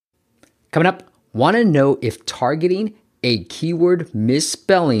Coming up, want to know if targeting a keyword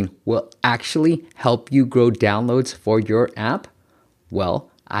misspelling will actually help you grow downloads for your app? Well,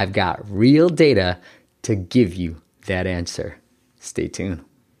 I've got real data to give you that answer. Stay tuned.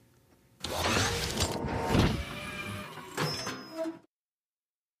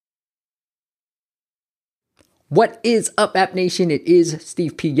 What is up, App Nation? It is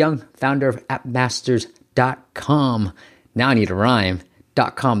Steve P. Young, founder of appmasters.com. Now I need a rhyme.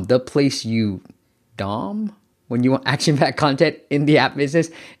 .com, the place you dom when you want action-packed content in the app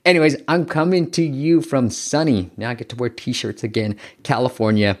business. Anyways, I'm coming to you from sunny, now I get to wear t-shirts again,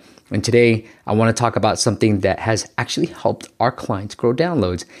 California. And today I want to talk about something that has actually helped our clients grow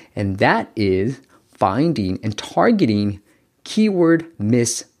downloads. And that is finding and targeting keyword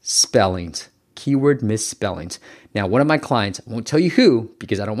misspellings. Keyword misspellings. Now, one of my clients, I won't tell you who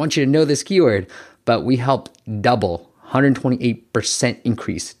because I don't want you to know this keyword, but we helped double 128%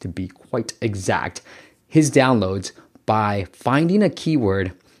 increase, to be quite exact, his downloads by finding a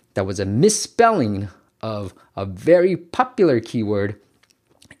keyword that was a misspelling of a very popular keyword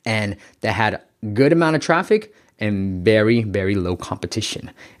and that had a good amount of traffic and very, very low competition.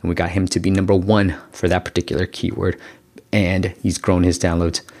 And we got him to be number one for that particular keyword, and he's grown his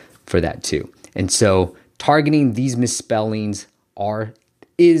downloads for that too. And so targeting these misspellings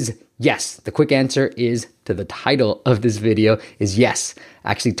is yes. The quick answer is to the title of this video is yes.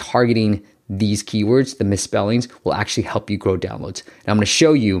 Actually targeting these keywords, the misspellings, will actually help you grow downloads. And I'm going to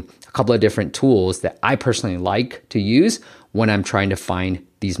show you a couple of different tools that I personally like to use when I'm trying to find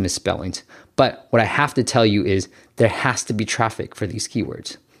these misspellings. But what I have to tell you is there has to be traffic for these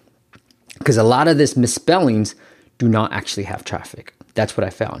keywords, because a lot of this misspellings do not actually have traffic. That's what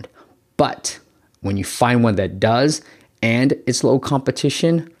I found. But when you find one that does and it's low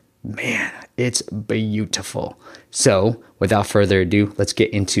competition, man, it's beautiful. So without further ado, let's get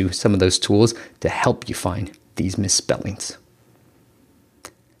into some of those tools to help you find these misspellings.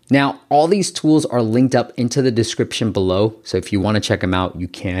 Now, all these tools are linked up into the description below. So if you want to check them out, you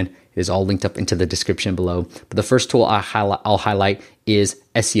can. It is all linked up into the description below. But the first tool I'll highlight is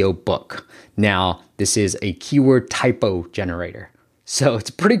SEO Book. Now, this is a keyword typo generator. So it's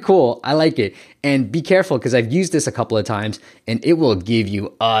pretty cool. I like it. And be careful, because I've used this a couple of times and it will give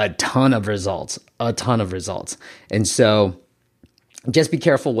you a ton of results. And so just be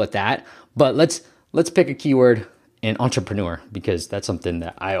careful with that. But let's pick a keyword in entrepreneur, because that's something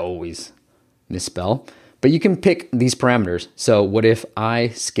that I always misspell. But you can pick these parameters. So what if I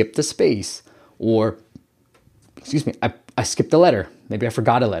skip the space, or I skipped a letter. Maybe I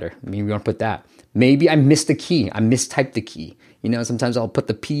forgot a letter. Maybe we want to put that. Maybe I missed the key. I mistyped the key. Sometimes I'll put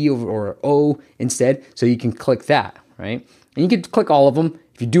the P or O instead, so you can click that, right? And you can click all of them.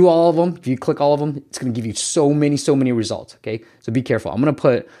 If you do all of them, if you click all of them, it's going to give you so many results, okay? So be careful. I'm going to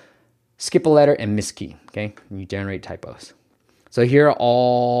put skip a letter and miss key, okay? And you generate typos. So here are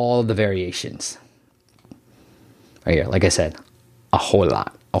all the variations. Right here, like I said, a whole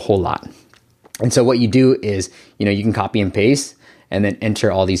lot. And so what you do is, you can copy and paste and then enter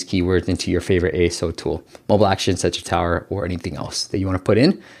all these keywords into your favorite ASO tool, Mobile Action, Sensor Tower, or anything else that you want to put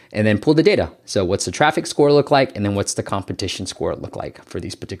in, and then pull the data. So what's the traffic score look like? And then what's the competition score look like for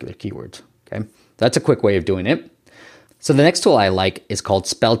these particular keywords? Okay, that's a quick way of doing it. So the next tool I like is called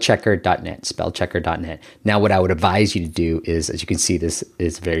spellchecker.net. Now, what I would advise you to do is, as you can see, this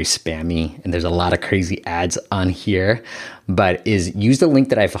is very spammy and there's a lot of crazy ads on here, but is use the link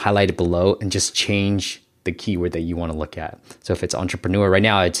that I've highlighted below and just change the keyword that you want to look at. So if it's entrepreneur, right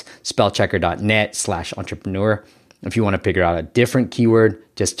now it's spellchecker.net/entrepreneur. If you want to figure out a different keyword,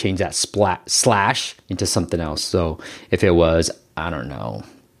 just change that slash into something else. So if it was, I don't know,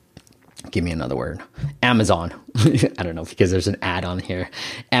 give me another word, Amazon. I don't know, because there's an ad on here,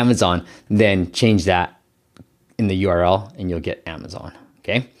 Amazon, then change that in the URL and you'll get Amazon.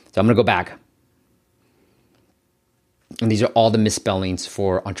 Okay. So I'm going to go back. And these are all the misspellings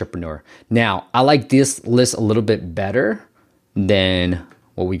for entrepreneur. Now, I like this list a little bit better than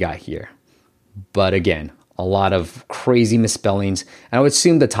what we got here. But again, a lot of crazy misspellings. And I would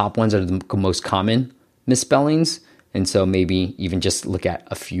assume the top ones are the most common misspellings. And so maybe even just look at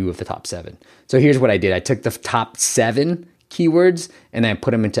a few of the top 7. So here's what I did. I took the top 7 keywords and I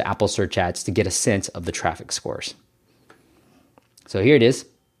put them into Apple Search Ads to get a sense of the traffic scores. So here it is.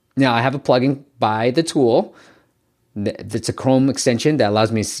 Now I have a plugin by the tool. It's a Chrome extension that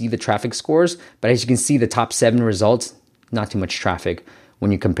allows me to see the traffic scores. But as you can see, the top 7 results, not too much traffic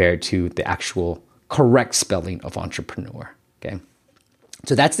when you compare it to the actual correct spelling of entrepreneur. Okay.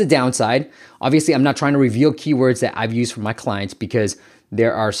 So that's the downside. Obviously, I'm not trying to reveal keywords that I've used for my clients because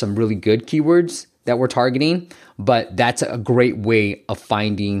there are some really good keywords that we're targeting, but that's a great way of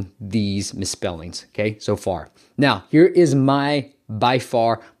finding these misspellings, okay, so far. Now, here is by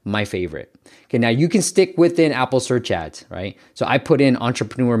far, my favorite. Okay, now you can stick within Apple search ads, right? So I put in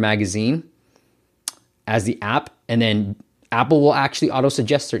Entrepreneur Magazine as the app, and then Apple will actually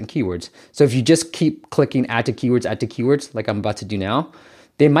auto-suggest certain keywords. So if you just keep clicking add to keywords, like I'm about to do now,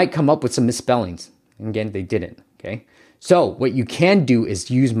 they might come up with some misspellings. And again, they didn't, okay? So what you can do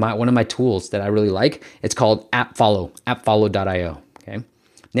is use one of my tools that I really like. It's called AppFollow, appfollow.io, okay?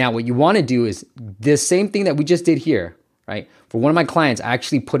 Now, what you want to do is the same thing that we just did here, right? For one of my clients, I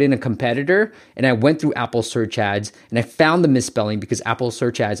actually put in a competitor and I went through Apple search ads and I found the misspelling because Apple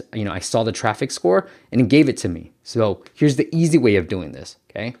search ads, I saw the traffic score and it gave it to me. So here's the easy way of doing this,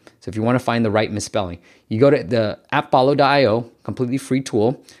 okay? So if you want to find the right misspelling, you go to the appfollow.io, completely free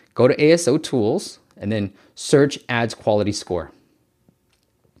tool, go to ASO tools and then search ads quality score.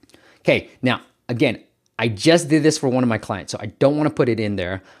 Okay, now again, I just did this for one of my clients, so I don't want to put it in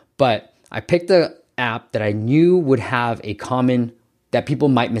there, but I picked the app that I knew would have a common, that people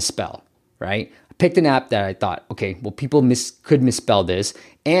might misspell, right? I picked an app that I thought, okay, well, people could misspell this,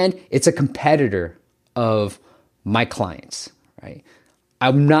 and it's a competitor of my clients, right?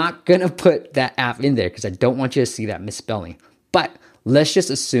 I'm not gonna put that app in there because I don't want you to see that misspelling, but let's just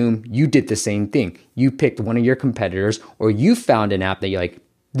assume you did the same thing. You picked one of your competitors, or you found an app that you're like,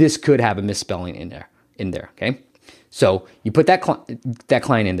 this could have a misspelling in there, okay? So you put that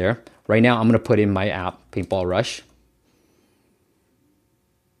client in there. Right now, I'm going to put in my app, Paintball Rush.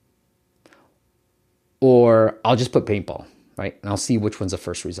 Or I'll just put paintball, right? And I'll see which one's the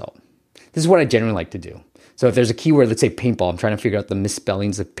first result. This is what I generally like to do. So if there's a keyword, let's say paintball, I'm trying to figure out the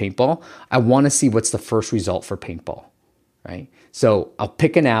misspellings of paintball. I want to see what's the first result for paintball, right? So I'll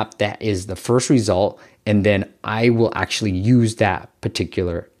pick an app that is the first result, and then I will actually use that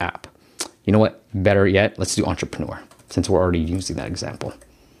particular app. You know what? Better yet, let's do Entrepreneur, since we're already using that example.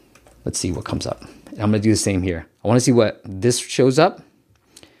 Let's see what comes up. And I'm going to do the same here. I want to see what this shows up,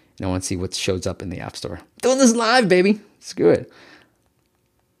 and I want to see what shows up in the App Store. Doing this live, baby. It's good.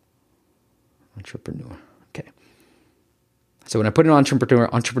 Entrepreneur. Okay. So when I put in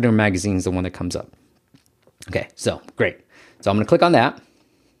Entrepreneur Magazine is the one that comes up. Okay, so great. So I'm going to click on that.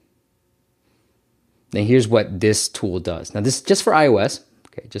 Then here's what this tool does. Now this is just for iOS.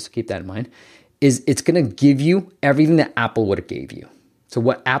 Okay, just to keep that in mind, is it's going to give you everything that Apple would have gave you. So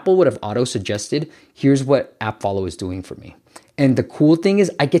what Apple would have auto-suggested, here's what AppFollow is doing for me. And the cool thing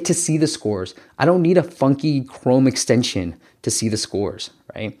is I get to see the scores. I don't need a funky Chrome extension to see the scores,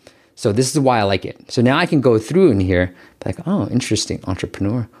 right? So this is why I like it. So now I can go through in here, be like, oh, interesting,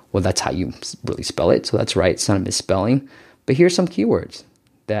 Entrepreneur. Well, that's how you really spell it. So that's right, it's not a misspelling. But here's some keywords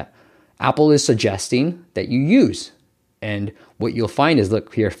that Apple is suggesting that you use. And what you'll find is,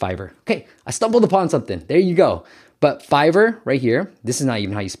 look here, Fiverr. Okay, I stumbled upon something. There you go. But Fiverr right here, this is not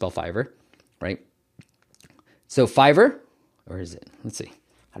even how you spell Fiverr, right? So Fiverr, or is it? Let's see.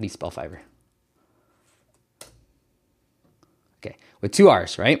 How do you spell Fiverr? Okay, with two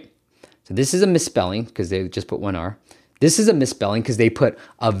R's, right? So this is a misspelling because they just put one R. This is a misspelling because they put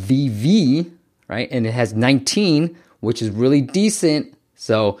a VV, right? And it has 19, which is really decent.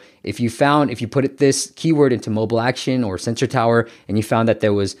 So if you put this keyword into Mobile Action or Sensor Tower and you found that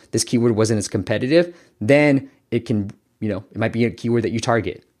this keyword wasn't as competitive, then it can, it might be a keyword that you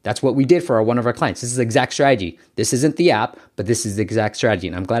target. That's what we did for one of our clients. This is the exact strategy. This isn't the app, but this is the exact strategy.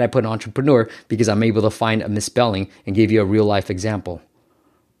 And I'm glad I put an Entrepreneur because I'm able to find a misspelling and give you a real life example,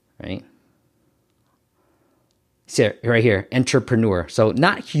 right? See, right here, Entrepreneur. So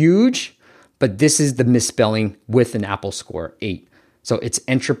not huge, but this is the misspelling with an Apple score, 8. So it's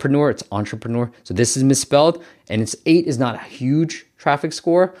Entrepreneur, it's Entrepreneur. So this is misspelled, and it's 8 is not a huge traffic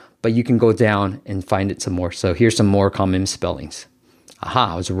score, but you can go down and find it some more. So here's some more common misspellings.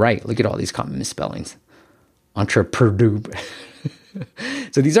 Aha, I was right. Look at all these common misspellings. Entrepreneur.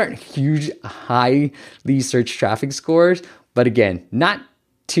 So these aren't huge, highly searched traffic scores, but again, not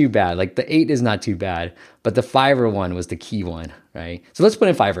too bad. Like the 8 is not too bad, but the Fiverr one was the key one, right? So let's put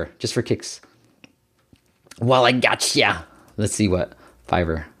in Fiverr just for kicks. Well, I gotcha. Let's see what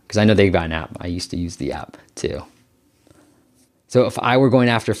Fiverr, because I know they've got an app. I used to use the app too. So if I were going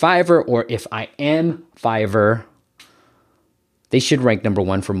after Fiverr, or if I am Fiverr, they should rank number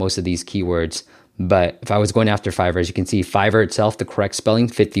 1 for most of these keywords. But if I was going after Fiverr, as you can see, Fiverr itself, the correct spelling,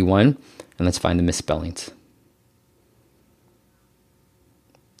 51. And let's find the misspellings.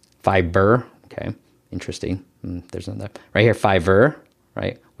 Fiverr, okay, interesting. There's another, right here, Fiverr,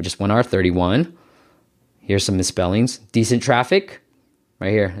 right, with just 1 R, 31. Here's some misspellings. Decent traffic,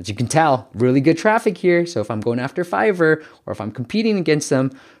 right here. As you can tell, really good traffic here. So if I'm going after Fiverr or if I'm competing against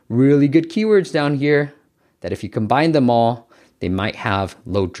them, really good keywords down here that if you combine them all, they might have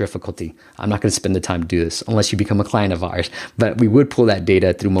low difficulty. I'm not going to spend the time to do this unless you become a client of ours, but we would pull that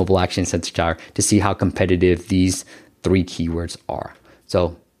data through Mobile Action Sensor Tower to see how competitive these 3 keywords are.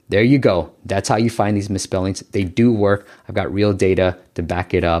 So there you go. That's how you find these misspellings. They do work. I've got real data to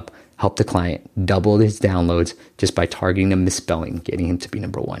back it up. Help the client double his downloads just by targeting a misspelling, getting him to be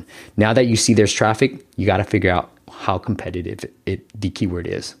number 1. Now that you see there's traffic, you got to figure out how competitive the keyword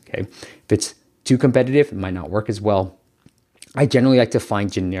is. Okay, if it's too competitive, it might not work as well. I generally like to find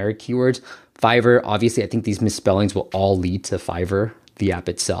generic keywords. Fiverr, obviously, I think these misspellings will all lead to Fiverr, the app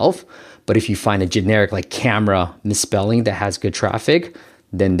itself. But if you find a generic like camera misspelling that has good traffic,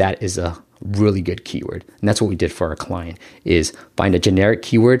 then that is a really good keyword. And that's what we did for our client, is find a generic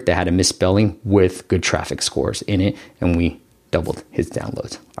keyword that had a misspelling with good traffic scores in it, and we doubled his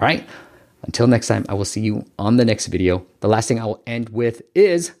downloads. All right. Until next time, I will see you on the next video. The last thing I will end with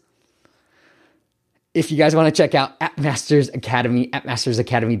is, if you guys want to check out App Masters Academy,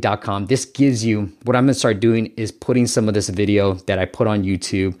 appmastersacademy.com, this gives you, what I'm going to start doing is putting some of this video that I put on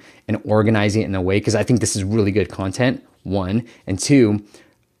YouTube and organizing it in a way, because I think this is really good content, 1. And 2,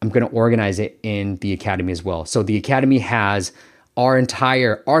 I'm going to organize it in the Academy as well. So the Academy has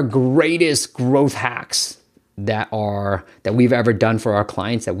our greatest growth hacks that we've ever done for our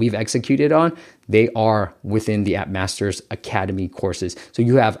clients that we've executed on. They are within the App Masters Academy courses. So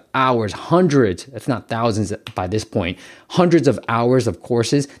you have hours, hundreds, if not thousands by this point, hundreds of hours of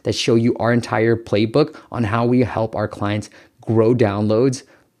courses that show you our entire playbook on how we help our clients grow downloads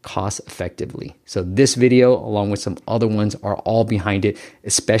cost effectively. So this video, along with some other ones, are all behind it,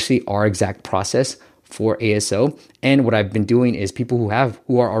 especially our exact process for ASO. And what I've been doing is people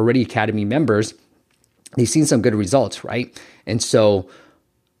who are already Academy members, they've seen some good results, right? And so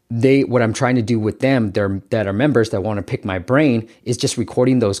what I'm trying to do with them that are members that want to pick my brain is just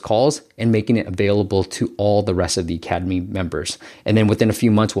recording those calls and making it available to all the rest of the Academy members. And then within a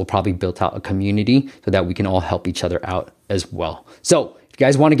few months, we'll probably build out a community so that we can all help each other out as well. So if you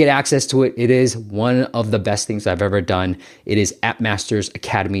guys want to get access to it, it is one of the best things I've ever done. It is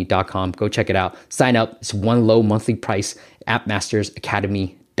appmastersacademy.com. Go check it out. Sign up. It's one low monthly price,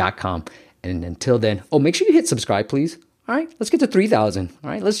 appmastersacademy.com. And until then, make sure you hit subscribe, please. All right, let's get to 3,000. All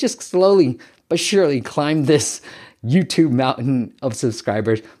right, let's just slowly but surely climb this YouTube mountain of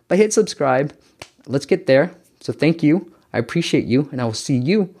subscribers. But hit subscribe. Let's get there. So thank you. I appreciate you, and I will see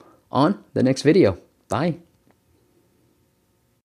you on the next video. Bye.